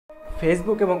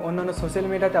Facebook এবং অন্যান্য social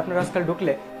মিডিয়াতে আপনারা আজকাল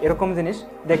ঢুকলে এরকম জিনিস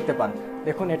দেখতে পান।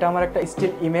 দেখুন, এটা আমার একটা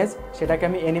স্টিল ইমেজ, সেটাকে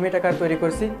আমি অ্যানিমেট আকারে তৈরি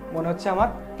করছি। মনে হচ্ছে আমার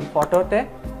ফটোতে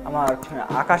আমার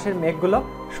আকাশের মেঘগুলো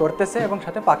সরতেছে এবং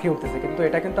সাথে পাখি উঠতেছে, কিন্তু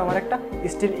এটা কিন্তু আমার একটা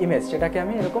স্টিল ইমেজ, সেটাকে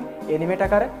আমি এরকম অ্যানিমেট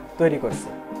আকারে তৈরি করছি।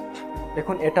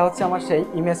 দেখুন, এটা হচ্ছে আমার সেই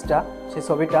ইমেজটা, সেই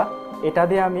ছবিটা। এটা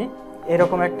দিয়ে আমি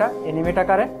এরকম একটা অ্যানিমেট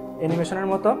আকারে অ্যানিমেশনের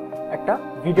মতো একটা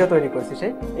ভিডিও তৈরি করছি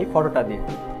এই ফটোটা দিয়ে।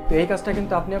 তো এই কাজটা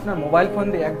কিন্তু আপনি আপনার মোবাইল ফোন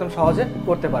দিয়ে একদম সহজে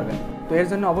করতে পারবেন। তো এর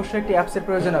জন্য অবশ্যই একটি অ্যাপসের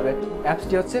প্রয়োজন হবে।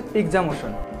 অ্যাপসটি হচ্ছে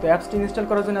Pixamotion। তো অ্যাপসটি ইনস্টল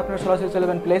করার জন্য আপনারা সরাসরি চলে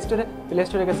যাবেন প্লে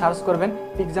স্টোরে গিয়ে সার্চ করবেন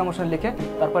Pixamotion লিখে,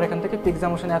 তারপর এখান থেকে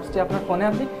Pixamotion অ্যাপসটি আপনার ফোনে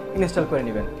আপনি ইনস্টল করে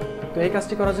নেবেন। তো এই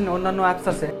কাজটি করার জন্য অন্যান্য অ্যাপস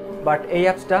আছে, বাট এই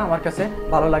অ্যাপসটা আমার কাছে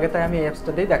ভালো লাগে, তাই আমি এই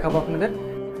অ্যাপসটা দিয়ে দেখাবো আপনাদের।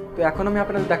 তো এখন আমি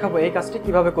আপনাদের দেখাবো এই কাজটি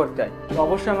কীভাবে করতে হয়। তো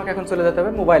অবশ্যই আমাকে এখন চলে যেতে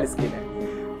হবে মোবাইল স্ক্রিনে।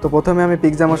 তো প্রথমে আমি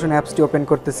Pixamotion অ্যাপসটি ওপেন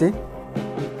করতেছি।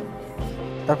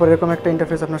 তারপর এরকম একটা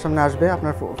ইন্টারফেস আপনার সামনে আসবে।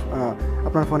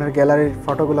 আপনার ফোনের গ্যালারির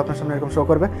ফটোগুলো আপনার সামনে এরকম শো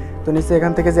করবে। তো নিচে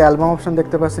এখান থেকে যে অ্যালবাম অপশন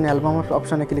দেখতে পাচ্ছেন, অ্যালবাম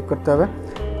অপশানে ক্লিক করতে হবে।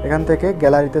 এখান থেকে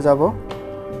গ্যালারিতে যাব।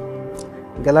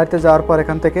 গ্যালারিতে যাওয়ার পর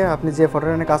এখান থেকে আপনি যে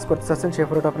ফটোটা নিয়ে কাজ করতে চাচ্ছেন সেই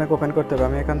ফটোটা আপনাকে ওপেন করতে হবে।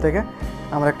 আমি এখান থেকে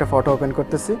আমার একটা ফটো ওপেন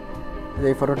করতেছি।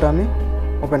 এই ফটোটা আমি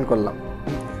ওপেন করলাম।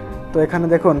 তো এখানে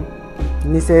দেখুন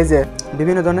নিচে এই যে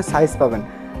বিভিন্ন ধরনের সাইজ পাবেন।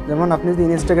 যেমন আপনি যদি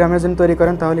ইনস্টাগ্রামের জন্য তৈরি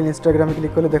করেন তাহলে ইনস্টাগ্রামে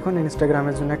ক্লিক করলে দেখুন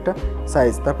ইনস্টাগ্রামের জন্য একটা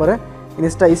সাইজ, তারপরে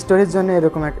ইনস্টা স্টোরির জন্য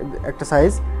এরকম একটা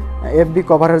সাইজ, এফবি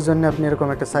কভারের জন্য আপনি এরকম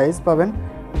একটা সাইজ পাবেন।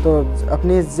 তো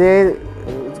আপনি যে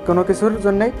কোনো কিছুর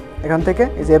জন্যই এখান থেকে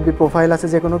এই যে এফবি প্রোফাইল আছে,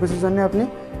 যে কোনো কিছুর জন্য আপনি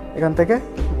এখান থেকে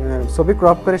ছবি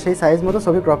ক্রপ করে সেই সাইজ মতো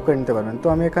ছবি ক্রপ করে নিতে পারবেন। তো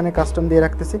আমি এখানে কাস্টম দিয়ে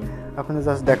রাখতেছি আপনাদের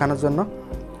জাস্ট দেখানোর জন্য।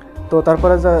 তো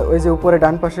তারপরে ওই যে উপরে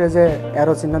ডান পাশে যে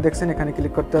অ্যারো চিহ্ন দেখছেন, এখানে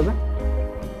ক্লিক করতে হবে।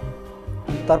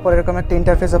 তারপর এরকম একটা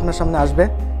ইন্টারফেস আপনার সামনে আসবে।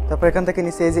 তারপর এখান থেকে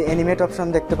নিচে এই যে অ্যানিমেট অপশন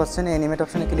দেখতে পাচ্ছেন, এই অ্যানিমেট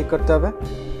অপশানে ক্লিক করতে হবে।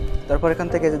 তারপর এখান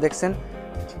থেকে যে দেখছেন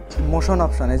মোশন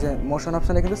অপশান, এই যে মোশন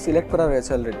অপশানে কিন্তু সিলেক্ট করা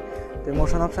রয়েছে অলরেডি। তো এই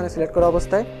মোশন অপশানে সিলেক্ট করা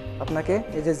অবস্থায় আপনাকে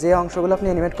এই যে অংশগুলো আপনি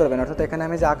অ্যানিমেট করবেন, অর্থাৎ এখানে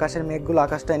আমি যে আকাশের মেঘগুলো,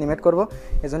 আকাশটা অ্যানিমেট করবো,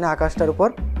 এই জন্য আকাশটার উপর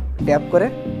ট্যাপ করে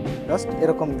জাস্ট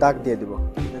এরকম দাগ দিয়ে দিব।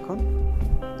 দেখুন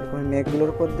এরকম মেঘগুলোর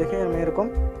উপর দেখে আমি এরকম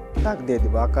দাগ দিয়ে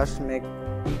দিব, আকাশ মেঘ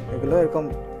এগুলো এরকম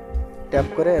ট্যাপ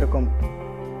করে এরকম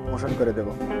মোশন করে দেব।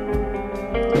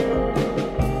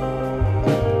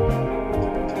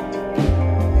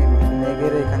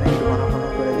 মেঘের এখানে একটু ঘন ঘন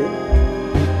করে দিই।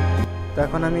 তো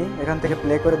এখন আমি এখান থেকে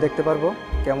প্লে করে দেখতে পারবো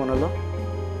কেমন হলো।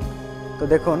 তো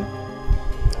দেখুন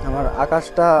আমার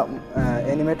আকাশটা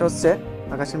অ্যানিমেট হচ্ছে,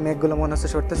 আকাশের মেঘগুলো মনে হচ্ছে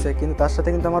সরতেছে, কিন্তু তার সাথে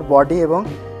কিন্তু আমার বডি এবং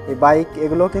এই বাইক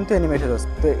এগুলোও কিন্তু অ্যানিমেটেড হচ্ছে।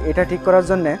 তো এটা ঠিক করার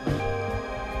জন্যে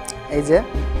এই যে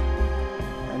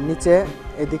নিচে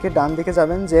এদিকে ডান দিকে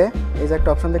যাবেন, যে এই যে একটা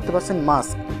অপশন দেখতে পাচ্ছেন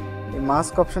মাস্ক, এই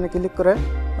মাস্ক অপশনে ক্লিক করে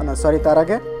তার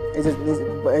আগে এই যে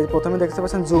প্রথমে দেখতে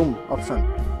পাচ্ছেন জুম অপশন,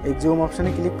 এই জুম অপশনে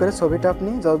ক্লিক করে ছবিটা আপনি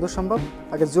যতদূর সম্ভব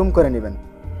আগে জুম করে নেবেন।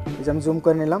 এই যে আমি জুম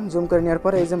করে নিলাম। জুম করে নেওয়ার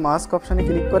পরে এই যে মাস্ক অপশনে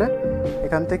ক্লিক করে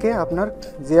এখান থেকে আপনার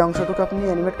যে অংশটুকু আপনি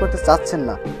অ্যানিমেট করতে চাচ্ছেন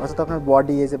না, অর্থাৎ আপনার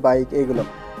বডি, এই যে বাইক এইগুলো,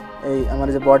 এই আমার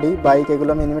যে বডি বাইক এগুলো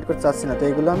আমি অ্যানিমেট করতে চাচ্ছি না, তো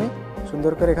এইগুলো আমি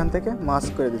সুন্দর করে এখান থেকে মাস্ক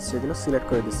করে দিচ্ছি, এগুলো সিলেক্ট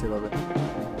করে দিচ্ছি এভাবে।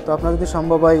 তো আপনার যদি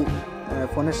সম্ভব হয়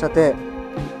ফোনের সাথে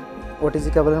ওটিজি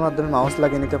কেবলের মাধ্যমে মাউস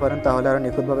লাগিয়ে নিতে পারেন, তাহলে আরও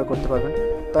নিখুঁতভাবে করতে পারবেন।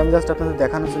 তো আমি জাস্ট আপনাদের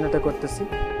দেখানোর জন্য এটা করতেছি,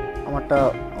 আমারটা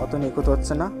অত নিখুঁত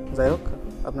হচ্ছে না। যাই হোক,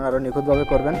 আপনারা আরও নিখুঁতভাবে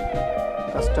করবেন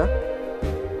কাজটা।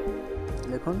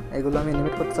 দেখুন এগুলো আমি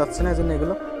অ্যানিমেট করতে চাচ্ছি না, এই জন্য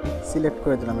এগুলো সিলেক্ট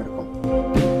করে দিলাম এরকম।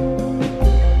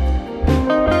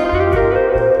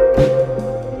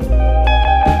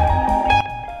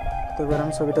 তো এবার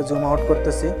আমি ছবিটা জুম আউট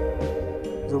করতেছি,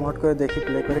 জুম আউট করে দেখি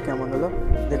প্লে করে কেমন হলো।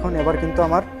 দেখুন এবার কিন্তু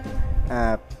আমার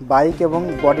বাইক এবং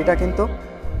বডিটা কিন্তু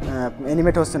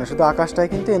অ্যানিমেট হচ্ছে না, শুধু আকাশটাই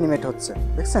কিন্তু অ্যানিমেট হচ্ছে,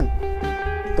 দেখছেন।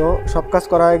 তো সব কাজ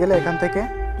করা হয়ে গেলে এখান থেকে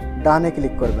ডানে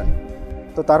ক্লিক করবেন।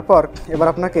 তো তারপর এবার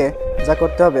আপনাকে যা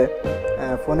করতে হবে,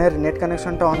 ফোনের নেট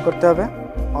কানেকশনটা অন করতে হবে।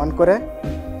 অন করে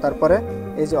তারপরে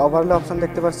এই যে ওভারলে অপশন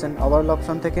দেখতে পাচ্ছেন, ওভারলে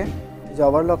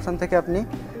অপশন থেকে আপনি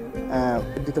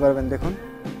দিতে পারবেন। দেখুন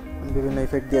বিভিন্ন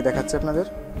ইফেক্ট দিয়ে দেখাচ্ছে আপনাদের।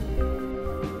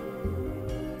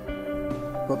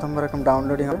 প্রথমবার এরকম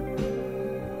ডাউনলোডিং হবে,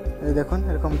 এই দেখুন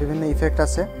এরকম বিভিন্ন ইফেক্ট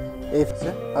আছে, এই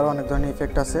আরও অনেক ধরনের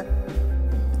ইফেক্ট আছে,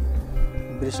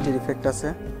 বৃষ্টির ইফেক্ট আছে,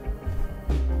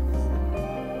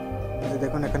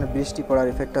 দেখুন এখানে বৃষ্টি পড়ার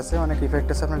ইফেক্ট আছে, অনেক ইফেক্ট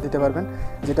আছে, আপনারা দিতে পারবেন।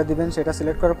 যেটা দিবেন সেটা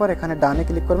সিলেক্ট করার পর এখানে ডানে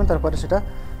ক্লিক করবেন, তারপরে সেটা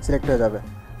সিলেক্ট হয়ে যাবে।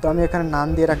 তো আমি এখানে নাম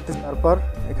দিয়ে রাখতেছি। তারপর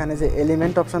এখানে যে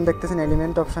এলিমেন্ট অপশন দেখতেছেন,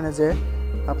 এলিমেন্ট অপশানে যে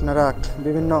আপনারা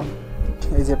বিভিন্ন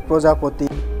এই যে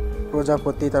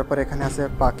প্রজাপতি, তারপর এখানে আছে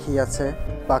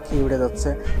পাখি উড়ে যাচ্ছে,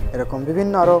 এরকম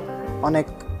বিভিন্ন আরও অনেক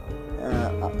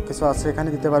কিছু আছে, এখানে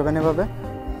দিতে পারবেন এভাবে।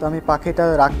 তো আমি পাখিটা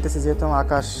রাখতেছি, যেহেতু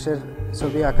আকাশের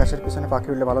ছবি, আকাশের পিছনে পাখি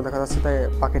উঠলে ভালো দেখা যাচ্ছে, তাই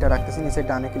পাখিটা রাখতেছি, নিচে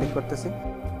ডানে ক্লিক করতেছি।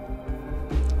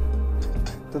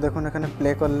 তো দেখুন এখানে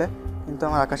প্লে করলে কিন্তু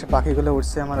আমার আকাশে পাখিগুলো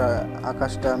উঠছে, আমার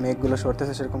আকাশটা মেঘগুলো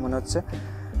সরতেছে সেরকম মনে হচ্ছে।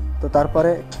 তো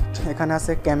তারপরে এখানে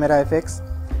আছে ক্যামেরা এফেক্টস।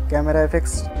 ক্যামেরা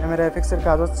এফেক্টসের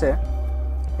কাজ হচ্ছে,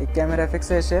 এই ক্যামেরা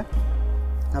এফেক্টসে এসে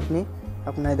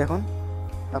আপনার দেখুন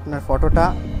আপনার ফটোটা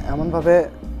এমনভাবে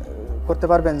করতে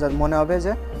পারবেন যা মনে হবে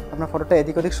যে আপনার ফটোটা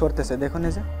এদিক ওদিক সরতেছে। দেখুন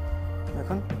এই যে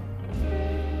দেখুন।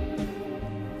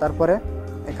 তারপরে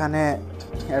এখানে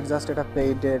অ্যাডজাস্ট, এটা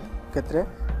পেইডের ক্ষেত্রে।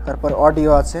 তারপর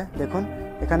অডিও আছে, দেখুন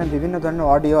এখানে বিভিন্ন ধরনের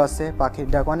অডিও আছে, পাখির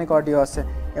ডাক, অনেক অডিও আছে।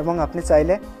 এবং আপনি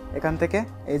চাইলে এখান থেকে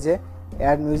এই যে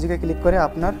অ্যাড মিউজিকে ক্লিক করে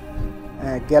আপনার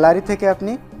গ্যালারি থেকে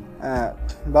আপনি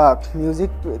বা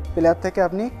মিউজিক প্লেয়ার থেকে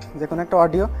আপনি যে কোনো একটা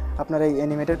অডিও আপনার এই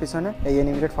অ্যানিমেটের পিছনে, এই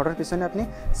অ্যানিমেটেড ফটোর পিছনে আপনি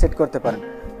সেট করতে পারেন।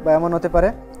 বা এমন হতে পারে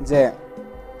যে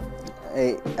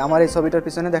আমার এই ছবিটার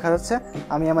পিছনে দেখা যাচ্ছে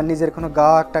আমি আমার নিজের কোনো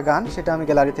গাওয়া একটা গান, সেটা আমি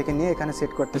গ্যালারি থেকে নিয়ে এখানে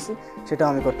সেট করতেছি, সেটাও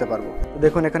আমি করতে পারবো।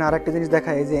 দেখুন এখানে আরেকটা জিনিস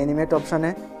দেখায়, এই যে অ্যানিমেট অপশানে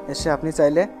এসে আপনি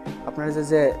চাইলে আপনার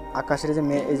যে আকাশের যে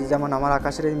এই যে যেমন আমার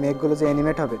আকাশের এই মেঘগুলো যে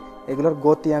অ্যানিমেট হবে, এগুলোর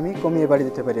গতি আমি কমিয়ে বাড়িয়ে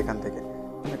দিতে পারি এখান থেকে।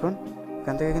 দেখুন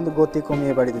এখান থেকে কিন্তু গতি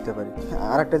কমিয়ে বাড়িয়ে দিতে পারি।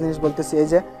 আরেকটা জিনিস বলতেছি, এই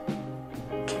যে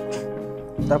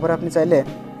তারপরে আপনি চাইলে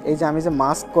এই যে আমি যে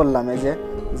মাস্ক করলাম, এই যে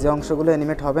অংশগুলো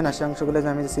অ্যানিমেট হবে না, সেই অংশগুলো যে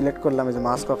আমি সিলেক্ট করলাম এই যে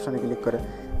মাস্ক অপশানে ক্লিক করে,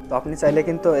 তো আপনি চাইলে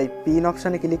কিন্তু এই পিন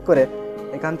অপশানে ক্লিক করে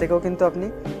এখান থেকেও কিন্তু আপনি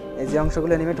এই যে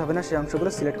অংশগুলো অ্যানিমেট হবে না সেই অংশগুলো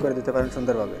সিলেক্ট করে দিতে পারেন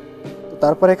সুন্দরভাবে। তো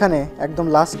তারপর এখানে একদম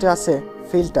লাস্টে আছে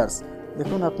ফিল্টার্স।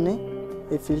 দেখুন আপনি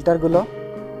এই ফিল্টারগুলো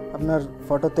আপনার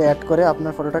ফটোতে অ্যাড করে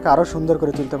আপনার ফটোটাকে আরও সুন্দর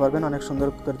করে তুলতে পারবেন, অনেক সুন্দর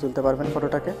করে তুলতে পারবেন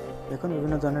ফটোটাকে। দেখুন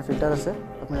বিভিন্ন ধরনের ফিল্টার আছে,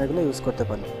 আপনারা এগুলো ইউজ করতে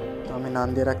পারেন। তো আমি নাম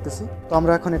দিয়ে রাখতেছি। তো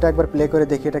আমরা এখন এটা একবার প্লে করে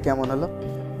দেখি এটা কেমন হলো।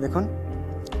 দেখুন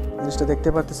জিনিসটা দেখতে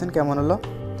পারতেছেন কেমন হলো।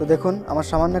 তো দেখুন আমার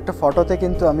সামান্য একটা ফটোতে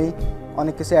কিন্তু আমি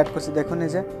অনেক কিছু অ্যাড করছি। দেখুন এই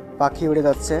যে পাখি উড়ে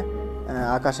যাচ্ছে,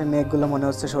 আকাশের মেঘগুলো মনে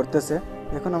হচ্ছে সরতেছে।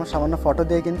 দেখুন আমার সামান্য ফটো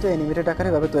দিয়ে কিন্তু অ্যানিমেটেড আকারে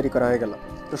এভাবে তৈরি করা হয়ে গেল।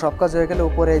 তো সব কাজ হয়ে গেলে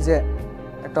উপরে এই যে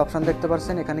একটা অপশান দেখতে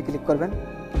পাচ্ছেন, এখানে ক্লিক করবেন।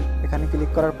 এখানে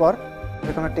ক্লিক করার পর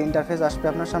এরকম একটা ইন্টারফেস আসবে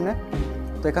আপনার সামনে।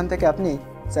 তো এখান থেকে আপনি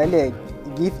চাইলে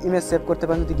গিফ ইমেজ সেভ করতে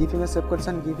পারেন। যদি গিফ ইমেজ সেভ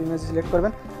করছেন গিফ ইমেজ সিলেক্ট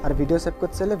করবেন, আর ভিডিও সেভ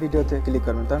করতে চাইলে ভিডিওতে ক্লিক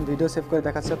করবেন। তো আমি ভিডিও সেভ করে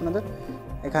দেখাচ্ছি আপনাদের।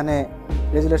 এখানে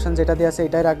রেজুলেশন যেটা দেওয়া আছে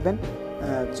এটাই রাখবেন,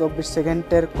 24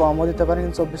 সেকেন্ডের কমও দিতে পারেন,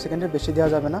 কিন্তু 24 সেকেন্ডের বেশি দেওয়া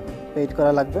যাবে না, পেইড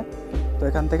করা লাগবে। তো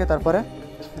এখান থেকে তারপরে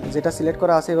যেটা সিলেক্ট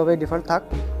করা আছে এভাবেই ডিফল্ট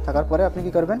থাকার পরে আপনি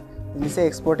কী করবেন, নিচে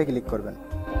এক্সপোর্টে ক্লিক করবেন।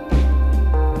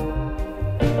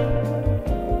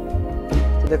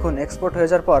 দেখুন এক্সপোর্ট হয়ে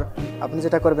যাওয়ার পর আপনি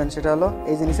যেটা করবেন সেটা হলো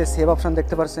এই যে নিচে সেভ অপশান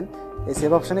দেখতে পাচ্ছেন, এই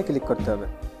সেভ অপশানে ক্লিক করতে হবে।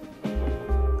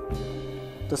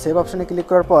 তো সেভ অপশানে ক্লিক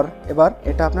করার পর এবার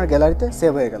এটা আপনার গ্যালারিতে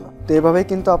সেভ হয়ে গেল। তো এভাবেই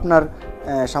কিন্তু আপনার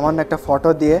সামান্য একটা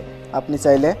ফটো দিয়ে আপনি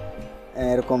চাইলে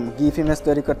এরকম গিফ ইমেজ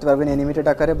তৈরি করতে পারবেন অ্যানিমেটেড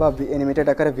আকারে, বা অ্যানিমেটেড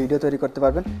আকারে ভিডিও তৈরি করতে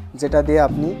পারবেন, যেটা দিয়ে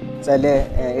আপনি চাইলে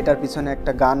এটার পিছনে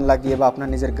একটা গান লাগিয়ে বা আপনার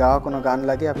নিজের গাওয়া কোনো গান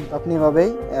লাগিয়ে আপনি এভাবেই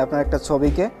আপনার একটা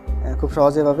ছবিকে খুব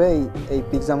সহজেভাবে এই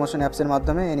পিক্সামোশন অ্যাপসের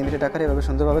মাধ্যমে অ্যানিমেটেড আকারে এভাবে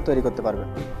সুন্দরভাবে তৈরি করতে পারবেন।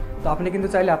 তো আপনি কিন্তু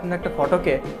চাইলে আপনার একটা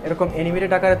ফটোকে এরকম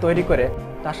অ্যানিমেটেড আকারে তৈরি করে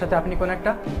তার সাথে আপনি কোনো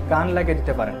একটা গান লাগিয়ে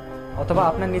দিতে পারেন, অথবা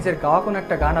আপনার নিজের গাওয়া কোনো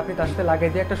একটা গান আপনি তার সাথে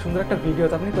লাগিয়ে দিয়ে একটা সুন্দর একটা ভিডিও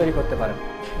আপনি তৈরি করতে পারেন।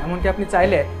 এমনকি আপনি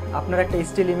চাইলে আপনার একটা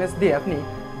স্টিল ইমেজ দিয়ে আপনি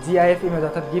জিআইএফ ইমেজ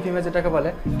অর্থাৎ গিফ ইমেজ যেটাকে বলে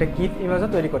একটা গিফ ইমেজও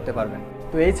তৈরি করতে পারবেন।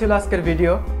 তো এই ছিল আজকের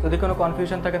ভিডিও। যদি কোনো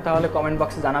কনফিউশন থাকে তাহলে কমেন্ট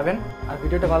বক্সে জানাবেন, আর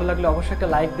ভিডিওটা ভালো লাগলে অবশ্যই একটা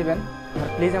লাইক দিবেন, আর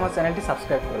প্লিজ আমার চ্যানেলটি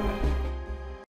সাবস্ক্রাইব করবেন।